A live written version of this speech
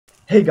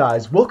Hey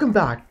guys, welcome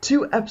back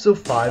to episode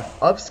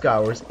 5 of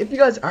Skywars. If you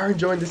guys are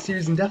enjoying this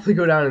series, then definitely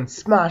go down and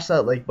smash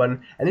that like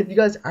button. And if you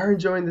guys are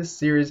enjoying this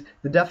series,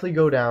 then definitely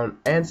go down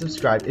and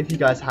subscribe if you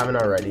guys haven't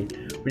already.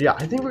 But yeah,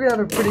 I think we're going to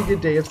have a pretty good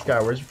day of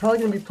Skywars. We're probably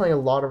going to be playing a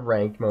lot of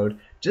ranked mode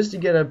just to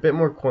get a bit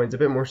more coins, a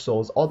bit more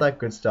souls, all that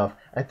good stuff.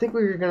 I think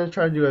we're going to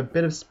try to do a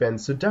bit of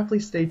spins, so definitely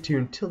stay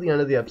tuned till the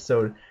end of the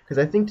episode, because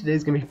I think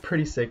today's going to be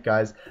pretty sick,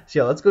 guys. So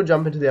yeah, let's go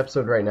jump into the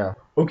episode right now.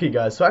 Okay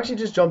guys, so actually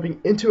just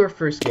jumping into our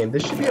first game.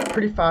 This should be a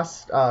pretty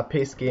fast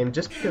paced game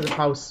just because of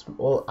how,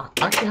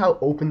 how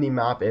open the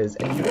map is,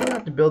 and you don't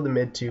have to build the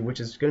mid too, which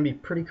is going to be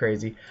pretty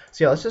crazy.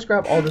 So yeah, let's just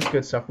grab all this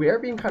good stuff. We are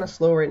being kind of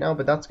slow right now,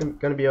 but that's going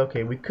to be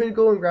okay. We could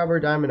go and grab our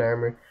diamond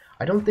armor.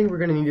 I don't think we're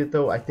going to need it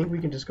though. I think we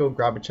can just go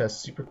grab a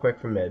chest super quick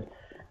from mid.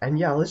 And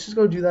yeah, let's just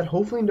go do that.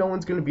 Hopefully no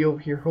one's going to be over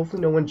here.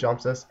 Hopefully no one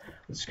jumps us.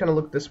 Let's just kind of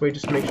look this way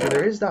just to make sure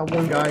there is that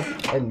one guy.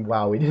 And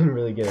wow, we didn't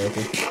really get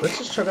anything. Let's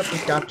just chug up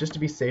this gap just to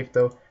be safe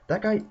though.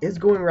 That guy is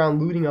going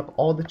around looting up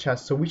all the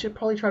chests, so we should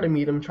probably try to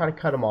meet him, try to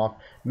cut him off,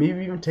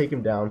 maybe even take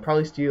him down,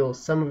 probably steal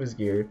some of his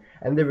gear.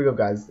 And there we go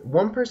guys.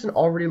 One person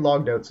already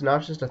logged out, so now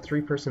it's just a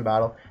 3-person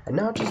battle. And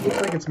now it just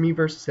looks like it's me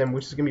versus him,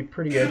 which is going to be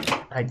pretty good.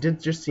 I did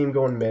just see him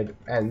going mid,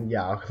 and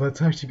yeah,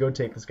 let's actually go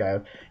take this guy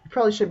out. He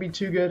probably shouldn't be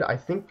too good. I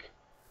think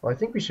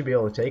we should be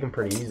able to take him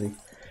pretty easy.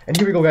 And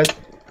here we go guys.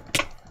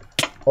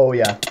 Oh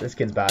yeah, this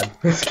kid's bad.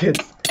 This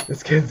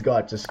kid's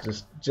got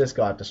just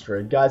got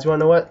destroyed. Guys, you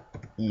wanna know what?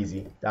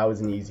 Easy. That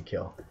was an easy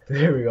kill.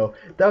 There we go.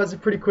 That was a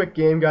pretty quick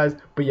game, guys.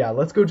 But yeah,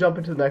 let's go jump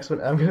into the next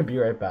one. I'm gonna be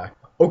right back.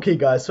 Okay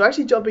guys, so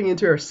actually jumping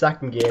into our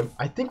second game,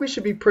 I think we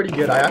should be pretty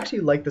good. I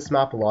actually like this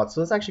map a lot,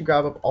 so let's actually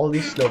grab up all of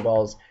these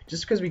snowballs,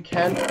 just because we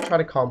can try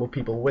to combo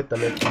people with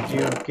them if we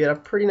do get a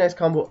pretty nice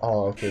combo.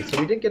 Oh, okay, so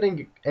we didn't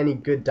get any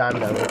good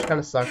diamond ammo, which kind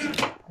of sucks,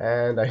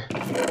 and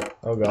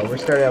oh god, we're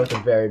starting out with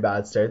a very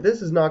bad start.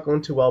 This is not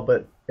going too well,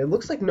 but it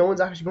looks like no one's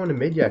actually going to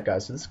mid yet,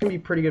 guys, so this is going to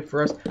be pretty good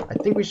for us. I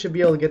think we should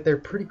be able to get there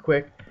pretty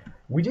quick.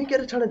 We didn't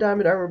get a ton of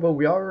diamond armor, but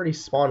we already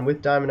spawned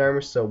with diamond armor,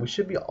 so we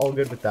should be all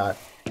good with that.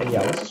 And yeah,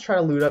 let's just try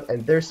to loot up,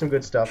 and there's some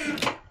good stuff.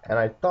 And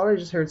I thought I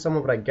just heard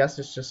someone, but I guess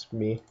it's just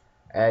me.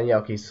 And yeah,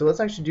 okay, so let's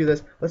actually do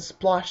this. Let's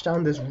splash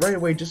down this right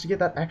away just to get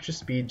that extra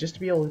speed, just to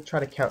be able to try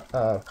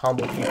to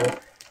combo people.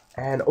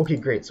 And okay,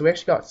 great. So we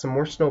actually got some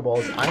more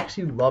snowballs. I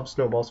actually love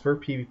snowballs for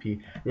PvP.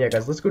 And yeah,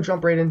 guys, let's go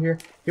jump right in here.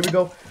 Here we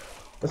go.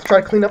 Let's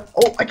try to clean up.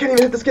 Oh, I can't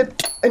even hit this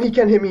kid, and he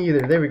can't hit me either.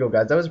 There we go,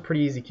 guys. That was a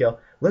pretty easy kill.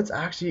 Let's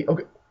actually,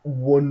 okay.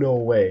 Whoa, no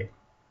way.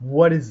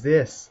 What is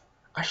this?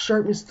 A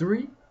sharpness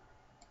 3?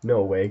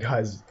 No way,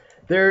 guys.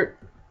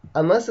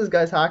 Unless this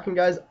guy's hacking,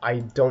 guys,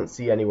 I don't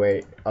see any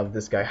way of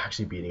this guy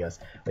actually beating us.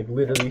 Like,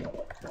 literally.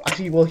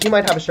 Actually, well, he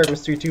might have a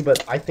sharpness 3 too,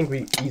 but I think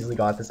we easily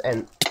got this.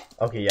 And,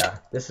 okay, yeah,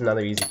 this is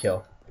another easy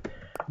kill.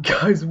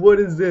 Guys,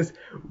 what is this?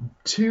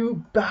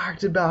 2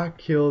 back-to-back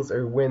kills,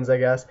 or wins, I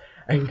guess.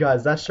 And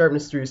guys, that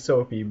sharpness 3 is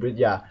so OP. But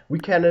yeah, we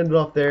can't end it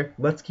off there.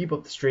 Let's keep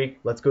up the streak.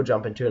 Let's go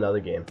jump into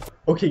another game.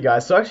 Okay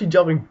guys, so actually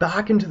jumping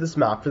back into this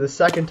map for the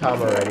second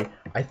time already.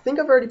 I think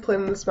I've already played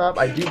on this map.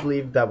 I do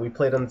believe that we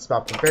played on this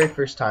map the very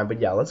first time.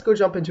 But yeah, let's go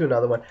jump into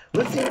another one.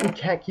 Let's see if we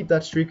can't keep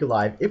that streak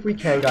alive. If we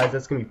can, guys,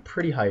 that's going to be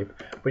pretty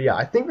hype. But yeah,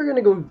 I think we're going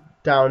to go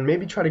down,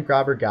 maybe try to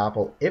grab our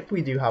gapple if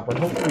we do have one.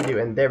 Hopefully we do.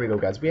 And there we go,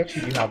 guys. We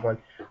actually do have one.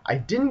 I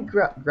didn't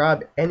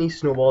grab any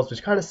snowballs,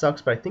 which kind of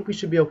sucks, but I think we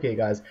should be okay,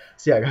 guys.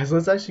 So yeah, guys,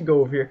 let's actually go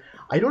over here.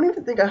 I don't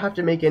even think I have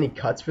to make any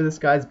cuts for this,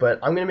 guys, but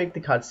I'm going to make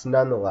the cuts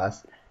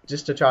nonetheless,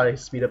 just to try to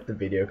speed up the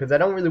video, because I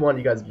don't really want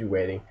you guys to be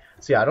waiting.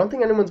 So yeah, I don't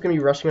think anyone's going to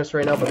be rushing us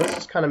right now, but let's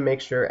just kind of make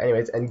sure.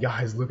 Anyways, and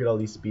guys, look at all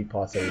these speed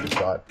pots that we just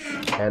got.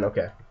 And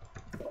okay,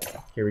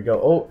 here we go.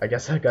 Oh, I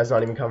guess that guy's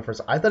not even coming for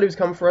us. I thought he was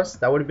coming for us.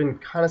 That would have been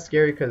kind of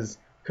scary, because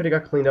could have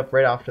got cleaned up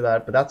right after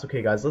that, but that's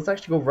okay, guys. Let's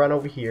actually go run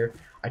over here.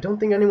 I don't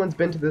think anyone's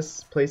been to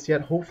this place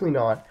yet. Hopefully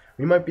not.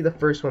 We might be the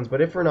first ones, but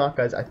if we're not,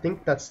 guys, I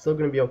think that's still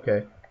going to be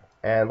okay.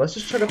 And let's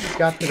just chug up this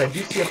gap, because I do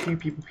see a few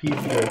people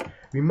PvPing.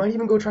 We might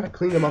even go try to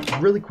clean them up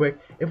really quick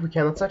if we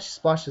can. Let's actually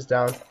splash this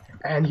down.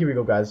 And here we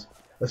go, guys.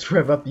 Let's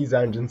rev up these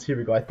engines. Here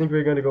we go. I think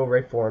we're going to go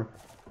right for him.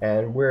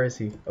 And where is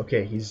he?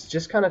 Okay, he's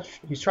just kind of,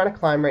 he's trying to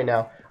climb right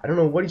now. I don't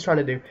know what he's trying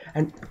to do.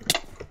 And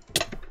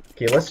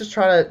okay, let's just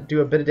try to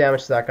do a bit of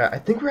damage to that guy. I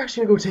think we're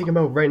actually going to go take him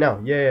out right now.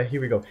 Yeah,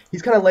 here we go.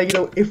 He's kind of lagging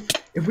out.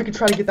 If we could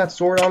try to get that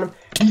sword on him.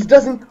 He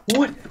doesn't.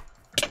 What?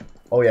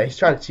 Oh, yeah, he's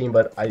trying to team,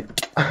 but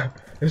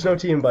there's no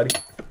team, buddy.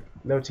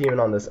 No teaming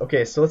on this.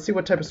 Okay, so let's see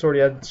what type of sword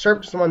he has.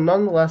 Sharpness 1,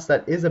 nonetheless,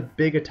 that is a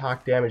big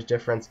attack damage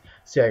difference.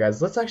 So yeah,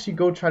 guys, let's actually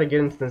go try to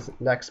get into this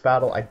next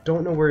battle. I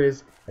don't know where he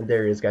is. And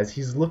there he is, guys.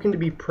 He's looking to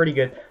be pretty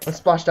good. Let's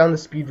splash down the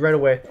speed right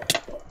away.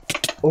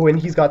 Oh, and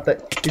he's got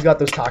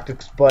those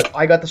tactics, but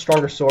I got the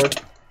stronger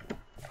sword.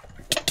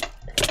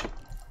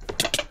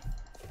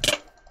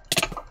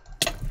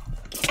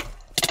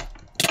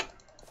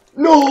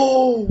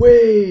 No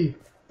way!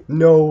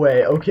 No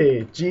way.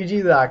 Okay,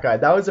 GG that guy.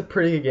 That was a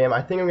pretty good game.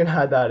 I think I'm going to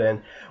add that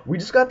in. We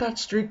just got that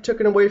streak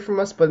taken away from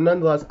us, but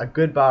nonetheless, a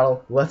good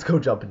battle. Let's go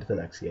jump into the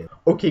next game.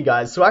 Okay,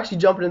 guys, so actually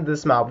jumping into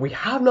this map, we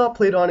have not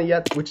played on it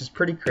yet, which is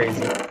pretty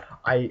crazy.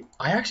 I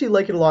actually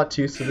like it a lot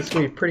too, so this is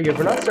gonna be pretty good.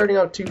 We're not starting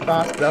out too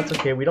fast, but that's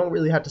okay. We don't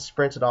really have to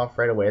sprint it off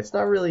right away. It's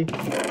not really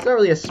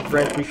a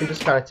sprint. We can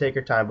just kind of take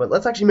our time. But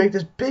let's actually make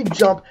this big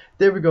jump.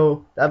 There we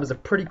go. That was a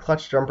pretty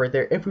clutch jump right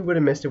there. If we would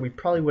have missed it, we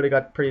probably would have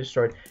got pretty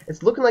destroyed.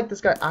 It's looking like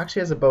this guy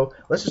actually has a bow.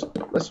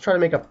 Let's try to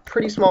make a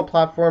pretty small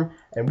platform,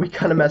 and we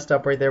kind of messed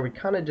up right there. We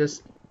kind of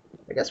just,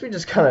 I guess we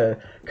just kind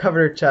of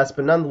covered our chest,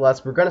 but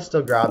nonetheless, we're going to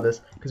still grab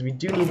this because we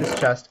do need this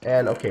chest.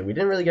 And okay, we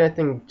didn't really get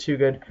anything too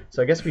good,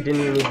 so I guess we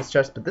didn't even need this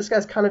chest, but this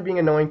guy's kind of being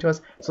annoying to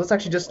us, so let's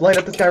actually just light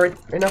up this guy right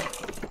now.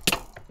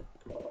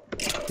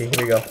 Okay,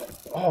 here we go.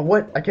 Oh,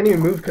 what? I can't even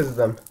move because of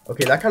them.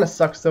 Okay, that kind of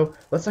sucks, though.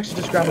 Let's actually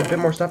just grab a bit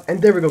more stuff,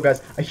 and there we go,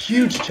 guys. A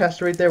huge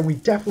chest right there. We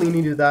definitely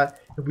needed that.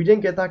 If we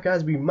didn't get that,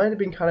 guys, we might have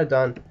been kind of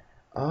done.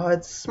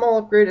 It's a small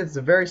upgrade. It's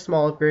a very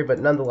small upgrade, but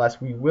nonetheless,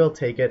 we will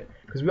take it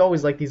because we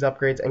always like these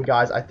upgrades. And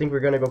guys, I think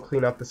we're going to go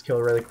clean up this kill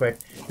really quick.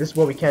 This is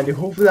what we can do.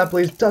 Hopefully that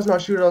blaze does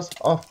not shoot us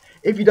off.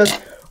 If he does,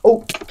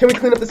 oh, can we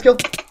clean up this kill?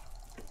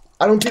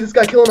 I don't see this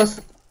guy killing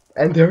us.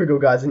 And there we go,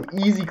 guys. An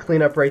easy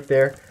cleanup right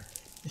there.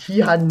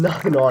 He had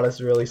nothing on us,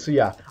 really. So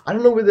yeah, I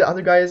don't know where the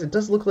other guy is. It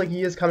does look like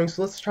he is coming,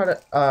 so let's try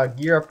to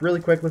gear up really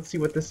quick. Let's see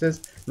what this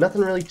is.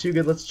 Nothing really too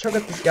good. Let's chug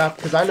up this gap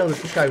because I know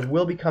that this guy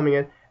will be coming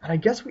in. And I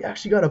guess we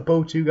actually got a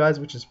bow too, guys,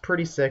 which is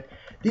pretty sick.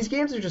 These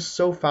games are just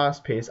so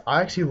fast-paced.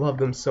 I actually love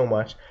them so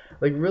much.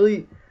 Like,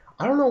 really,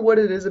 I don't know what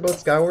it is about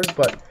Skywars,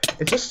 but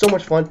it's just so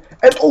much fun.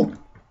 And, oh,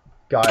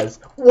 guys,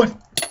 what?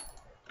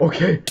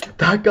 Okay,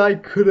 that guy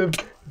could have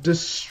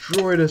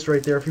destroyed us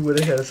right there if he would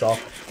have hit us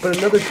off. But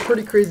another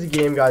pretty crazy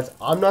game, guys.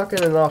 I'm not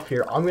getting off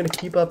here. I'm going to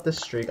keep up this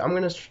streak. I'm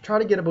going to try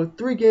to get about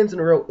 3 games in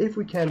a row if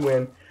we can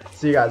win.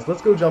 So, you guys,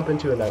 let's go jump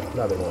into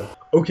another one.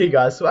 Okay,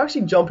 guys, so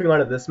actually jumping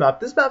onto this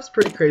map. This map's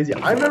pretty crazy.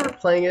 I remember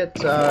playing it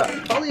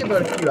probably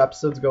about a few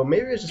episodes ago.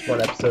 Maybe it was just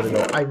 1 episode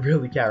ago. I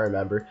really can't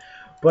remember.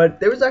 But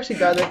there was actually a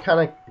guy that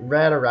kind of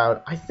ran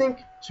around. I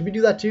think, should we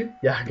do that too?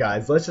 Yeah,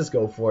 guys, let's just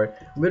go for it.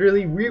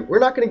 Literally, we're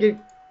not going to get...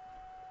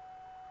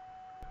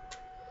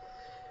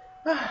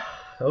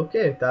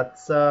 Okay,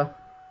 that's a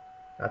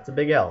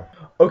big L.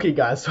 Okay,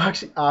 guys, so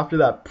actually after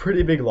that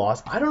pretty big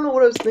loss, I don't know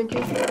what I was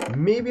thinking.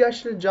 Maybe I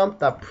should have jumped.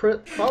 That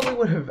probably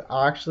would have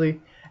actually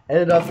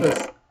ended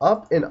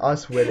up in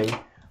us winning,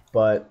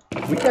 but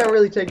we can't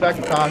really take back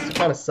the past. It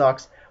kind of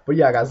sucks. But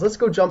yeah, guys, let's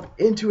go jump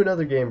into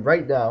another game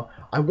right now.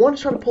 I want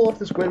to try to pull off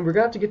this win. We're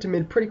gonna have to get to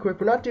mid pretty quick.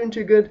 We're not doing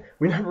too good.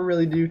 We never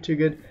really do too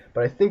good,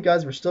 but I think,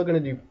 guys, we're still gonna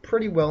do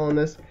pretty well on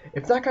this.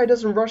 If that guy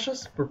doesn't rush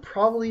us, we're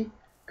probably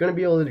gonna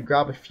be able to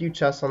grab a few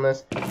chests on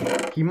this.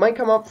 He might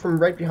come up from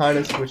right behind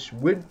us, which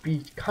would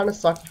be kind of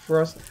sucky for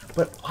us,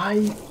 but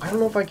I don't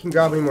know if I can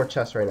grab any more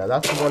chests right now.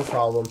 That's the one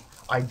problem.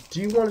 I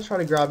do want to try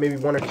to grab maybe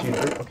 1 or 2.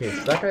 Okay,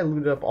 so that guy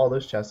looted up all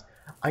those chests.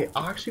 I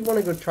actually want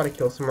to go try to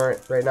kill someone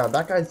right now.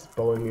 That guy's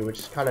bowing me, which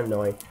is kind of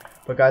annoying.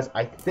 But guys,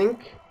 I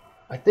think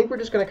we're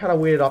just gonna kind of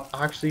wait it up.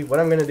 Actually, what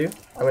I'm gonna do,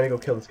 I'm gonna go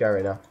kill this guy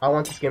right now. I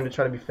want this game to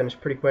try to be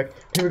finished pretty quick.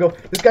 Here we go.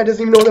 This guy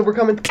doesn't even know that we're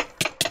coming.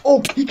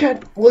 Oh, he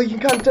can't. Well, he can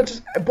kind of touch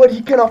us, but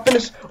he cannot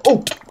finish.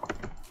 Oh.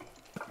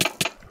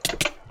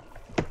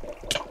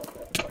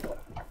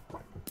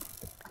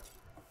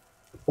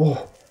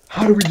 Oh,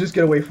 how did we just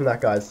get away from that,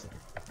 guys?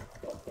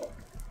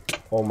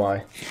 Oh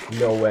my,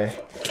 no way.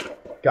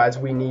 Guys,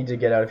 we need to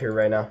get out of here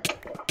right now.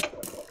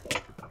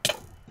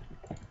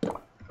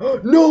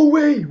 No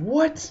way,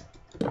 what?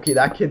 Okay,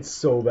 that kid's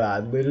so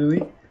bad,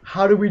 literally.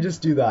 How did we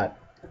just do that?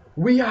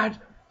 We had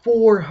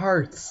 4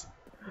 hearts.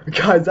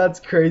 Guys, that's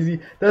crazy.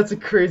 That's a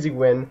crazy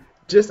win.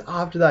 Just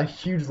after that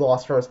huge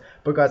loss from us.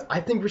 But guys, I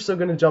think we're still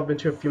going to jump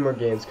into a few more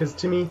games. Because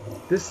to me,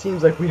 this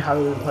seems like we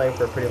haven't been playing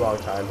for a pretty long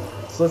time.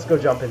 So let's go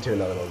jump into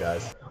another one,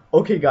 guys.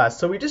 Okay, guys,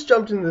 so we just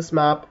jumped into this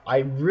map. I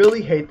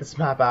really hate this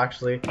map,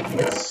 actually.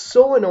 It's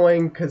so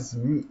annoying because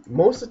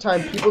most of the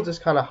time people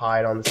just kind of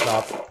hide on this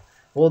map.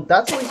 Well,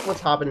 that's at least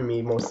what's happened to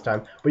me most of the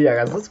time. But yeah,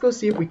 guys, let's go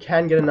see if we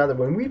can get another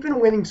one. We've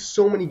been winning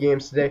so many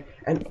games today.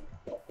 And,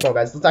 come on,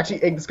 guys, let's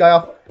actually egg this guy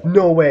off.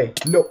 No way.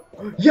 No.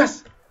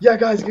 Yes. Yeah,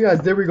 guys,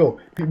 there we go.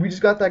 We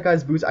just got that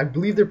guy's boots. I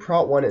believe they're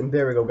Prot 1, and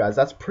there we go, guys.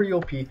 That's pretty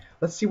OP.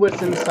 Let's see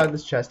what's inside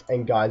this chest.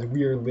 And, guys,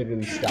 we are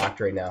literally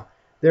stacked right now.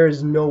 There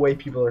is no way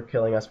people are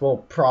killing us. Well,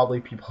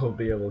 probably people will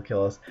be able to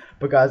kill us.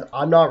 But guys,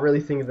 I'm not really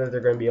thinking that they're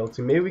going to be able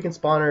to. Maybe we can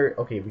spawn our...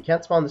 Okay, we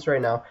can't spawn this right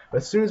now. But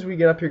as soon as we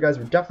get up here, guys,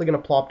 we're definitely going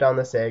to plop down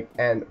this egg.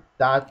 And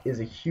that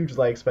is a huge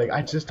leg spike.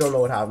 I just don't know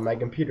what happened. My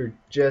computer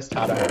just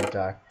had a heart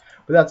attack.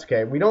 But that's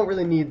okay. We don't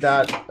really need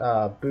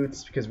that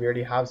boots because we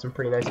already have some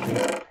pretty nice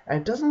boots. And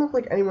it doesn't look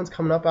like anyone's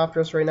coming up after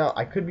us right now.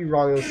 I could be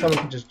wrong. Someone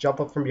could just jump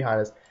up from behind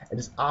us and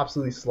just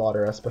absolutely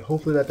slaughter us. But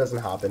hopefully that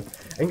doesn't happen.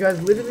 And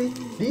guys, literally,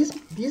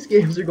 these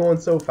games are going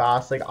so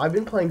fast. Like, I've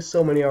been playing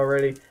so many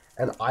already.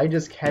 And I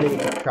just can't even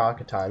keep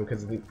track of time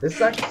because this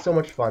is actually so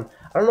much fun.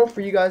 I don't know for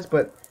you guys,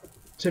 but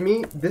to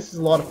me, this is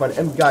a lot of fun.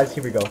 And guys,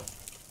 here we go.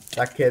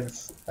 That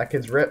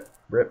kid's rip.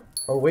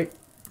 Oh, wait.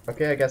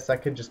 Okay, I guess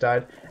that kid just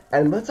died.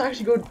 And let's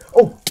actually go...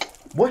 Oh!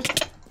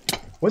 What?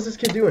 What's this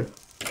kid doing?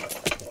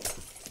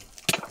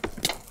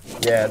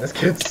 Yeah, this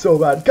kid's so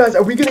bad. Guys,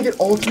 are we gonna get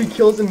all 3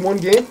 kills in one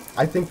game?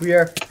 I think we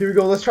are. Here we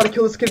go. Let's try to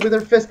kill this kid with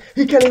our fist.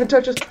 He can't even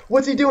touch us.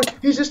 What's he doing?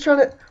 He's just trying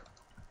to...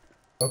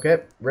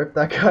 Okay, rip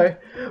that guy.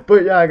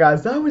 But yeah,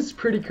 guys, that was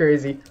pretty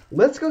crazy.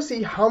 Let's go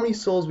see how many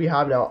souls we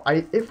have now.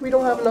 If we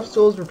don't have enough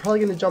souls, we're probably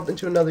going to jump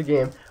into another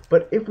game.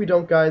 But if we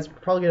don't, guys, we're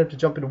probably going to have to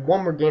jump into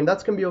one more game.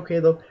 That's going to be okay,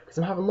 though, because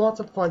I'm having lots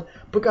of fun.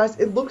 But, guys,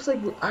 it looks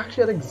like we're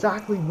actually at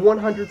exactly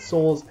 100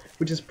 souls,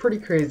 which is pretty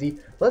crazy.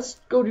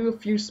 Let's go do a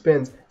few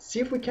spins,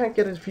 see if we can't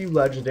get a few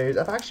legendaries.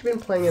 I've actually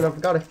been playing it.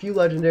 I've got a few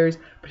legendaries.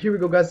 But here we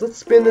go, guys. Let's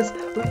spin this.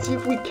 Let's see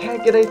if we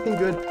can't get anything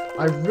good.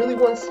 I really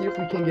want to see if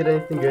we can get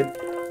anything good.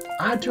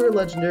 Add to our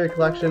legendary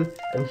collection,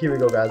 and here we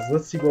go, guys.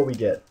 Let's see what we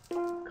get.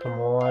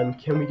 Come on,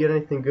 can we get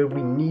anything good?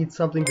 We need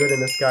something good in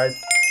this, guys.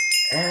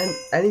 And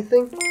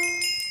anything?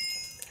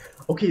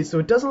 Okay, so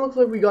it doesn't look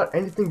like we got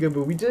anything good,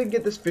 but we did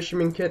get this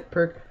fisherman kit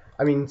perk.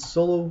 I mean,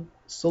 solo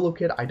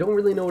kit. I don't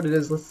really know what it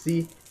is. Let's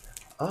see.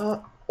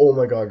 Oh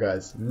my god,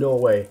 guys, no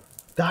way.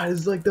 That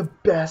is like the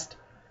best.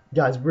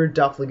 Guys, we're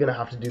definitely gonna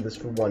have to do this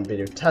for one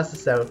video. Test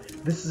this out.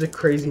 This is a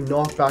crazy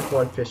knockback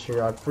one fishing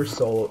rod for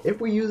solo.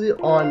 If we use it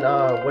on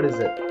what is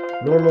it?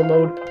 Normal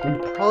mode,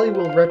 we probably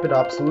will rip it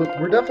up, so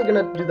we're definitely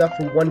gonna do that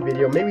for one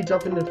video. Maybe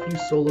jump into a few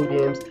solo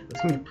games.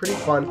 It's gonna be pretty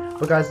fun.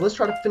 But guys, let's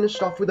try to finish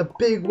it off with a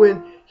big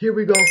win. Here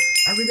we go.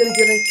 Are we gonna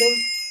get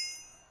anything?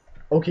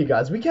 Okay,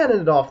 guys, we can't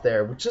end it off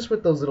there, just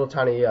with those little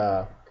tiny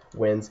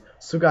wins.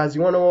 So guys,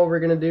 you wanna know what we're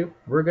gonna do?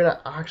 We're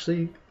gonna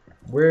actually,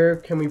 where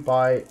can we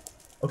buy?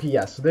 Okay,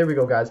 yeah, so there we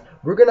go, guys.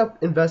 We're gonna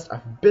invest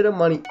a bit of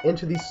money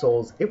into these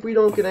souls. If we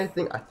don't get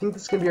anything, I think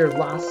this is gonna be our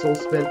last soul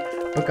spin.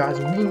 But guys,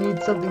 we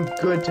need something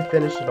good to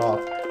finish it off.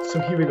 So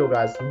here we go,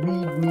 guys.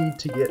 We need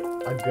to get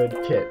a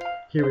good kit.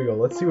 Here we go.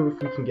 Let's see if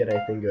we can get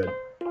anything good.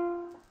 Ooh,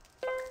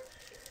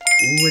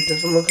 it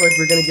doesn't look like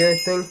we're gonna get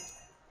anything.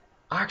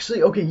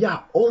 Actually, okay,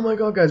 yeah. Oh my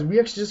god, guys. We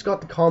actually just got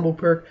the combo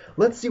perk.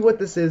 Let's see what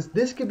this is.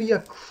 This could be a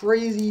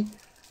crazy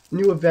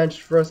new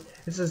adventure for us.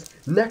 It says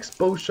next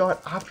bow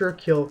shot after a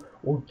kill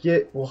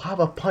we'll have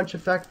a punch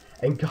effect,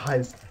 and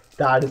guys,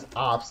 that is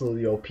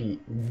absolutely OP.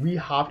 We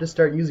have to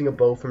start using a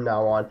bow from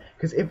now on,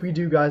 because if we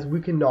do, guys,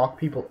 we can knock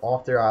people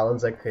off their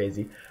islands like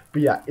crazy.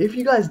 But yeah, if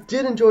you guys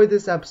did enjoy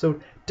this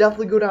episode,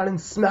 definitely go down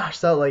and smash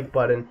that like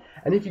button.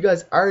 And if you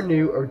guys are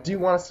new or do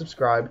want to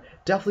subscribe,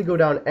 definitely go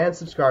down and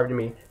subscribe to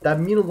me.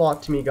 That'd mean a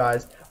lot to me,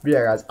 guys. But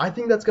yeah, guys, I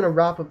think that's gonna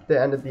wrap up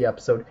the end of the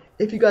episode.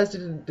 If you guys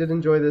did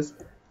enjoy this,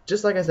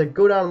 just like I said,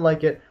 go down and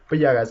like it. But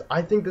yeah, guys,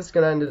 I think this is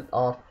gonna end it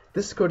off.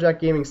 This is Kojak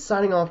Gaming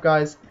signing off,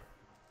 guys.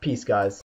 Peace, guys.